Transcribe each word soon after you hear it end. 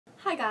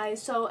Hi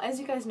guys, so as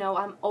you guys know,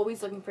 I'm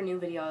always looking for new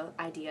video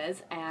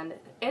ideas, and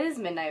it is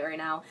midnight right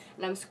now,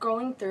 and I'm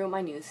scrolling through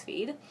my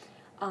newsfeed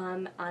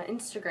on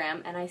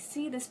Instagram, and I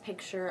see this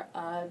picture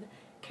of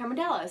Cameron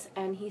Dallas,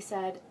 and he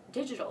said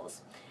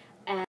digitals.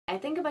 And I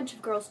think a bunch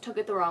of girls took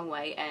it the wrong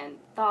way and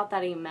thought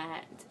that he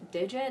meant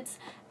digits,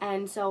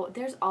 and so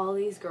there's all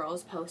these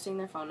girls posting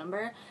their phone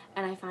number,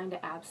 and I find it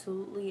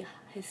absolutely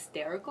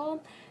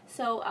hysterical.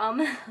 So,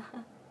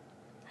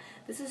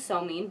 this is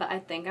so mean, but I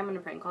think I'm going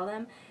to prank call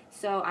them.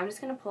 So I'm just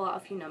going to pull out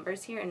a few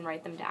numbers here and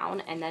write them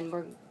down, and then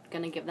we're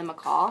going to give them a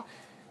call.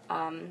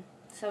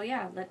 So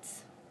yeah,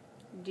 let's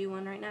do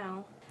one right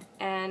now.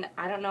 And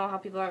I don't know how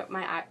people are,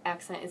 my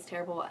accent is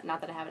terrible,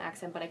 not that I have an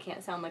accent, but I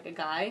can't sound like a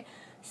guy.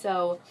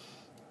 So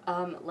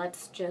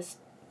let's just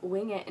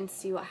wing it and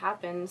see what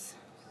happens.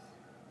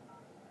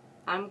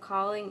 I'm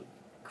calling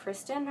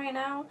Kristen right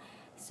now,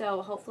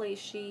 so hopefully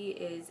she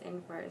is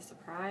in for a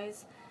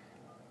surprise.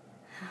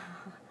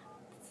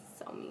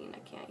 So mean, I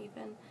can't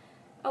even.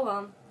 Oh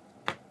well,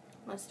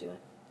 let's do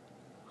it.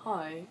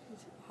 Hi.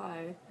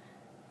 Hi.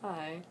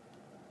 Hi.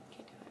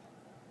 Can't do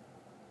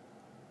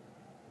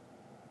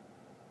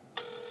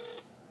it.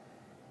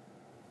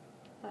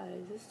 Hi,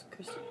 is this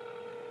Kristen?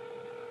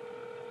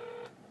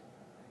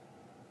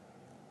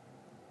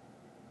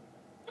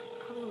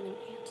 Probably won't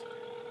answer.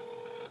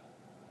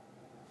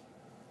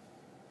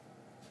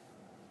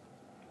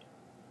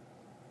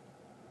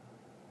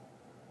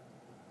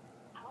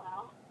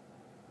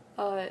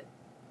 Hello?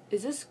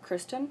 Is this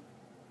Kristen?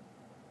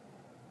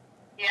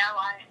 Yeah,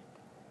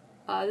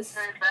 why? This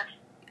Who is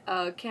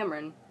this?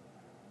 Cameron.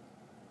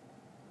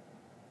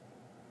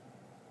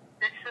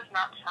 This does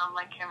not sound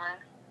like Cameron.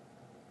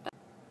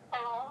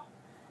 Hello?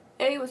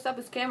 Hey, what's up?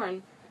 It's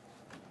Cameron.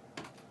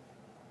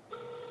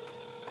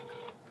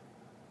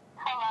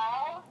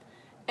 Hello?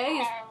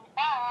 Hey,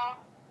 Hello?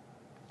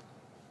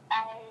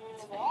 Are you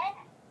there?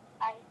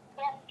 I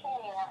can't hear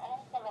you.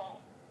 Answer me.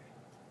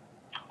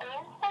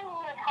 Answer me.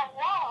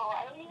 Hello?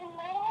 Are you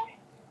there?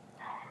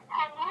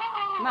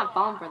 Hello? I'm not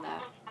falling for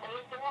that. Are you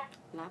there?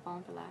 I'm not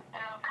falling for that.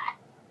 Okay.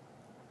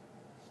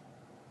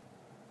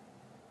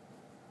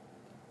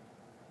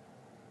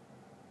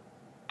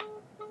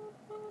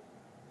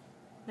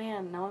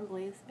 Man, no one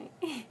believes me.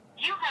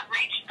 You have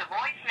reached the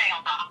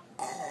voicemail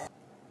box.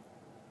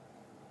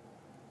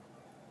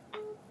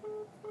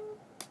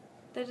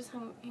 They just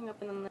hang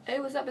up and then. Hey,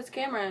 what's up? It's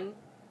Cameron.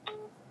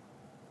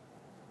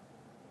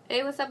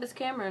 Hey, what's up? It's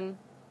Cameron.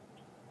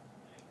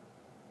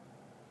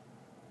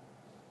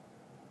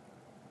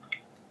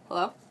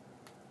 Hello?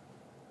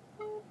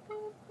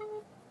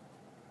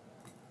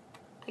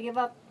 I give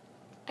up.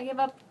 I give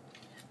up.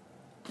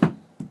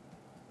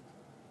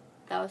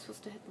 That was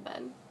supposed to hit the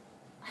bed.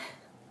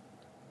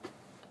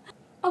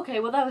 Okay,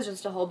 well that was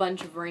just a whole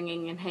bunch of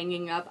ringing and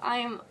hanging up.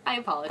 I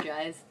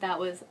apologize. That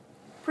was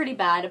pretty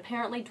bad.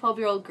 Apparently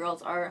 12-year-old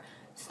girls are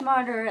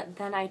smarter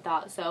than I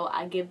thought, so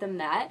I give them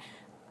that.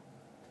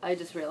 I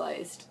just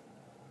realized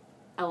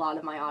a lot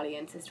of my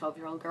audience is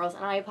 12-year-old girls,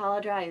 and I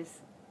apologize.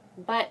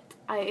 But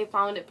I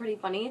found it pretty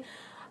funny.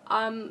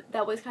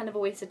 That was kind of a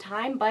waste of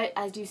time, but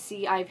as you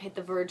see, I've hit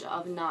the verge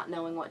of not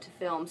knowing what to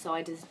film, so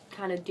I just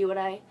kind of do what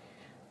I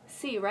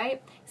see,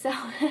 right? So,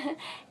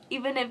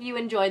 even if you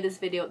enjoyed this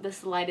video the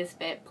slightest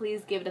bit,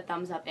 please give it a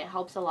thumbs up. It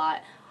helps a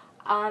lot.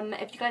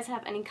 If you guys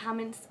have any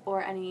comments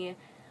or anything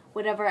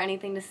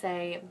to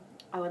say,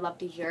 I would love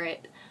to hear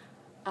it.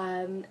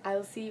 I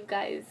will see you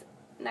guys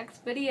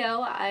next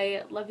video.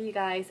 I love you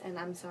guys, and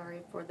I'm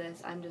sorry for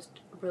this. I'm just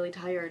really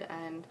tired,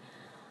 and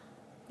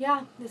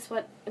yeah, this is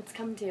what it's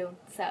come to.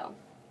 So,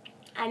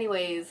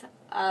 anyways,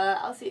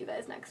 I'll see you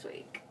guys next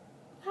week.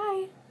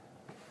 Bye.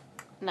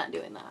 I'm not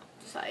doing that.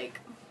 Just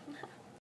like...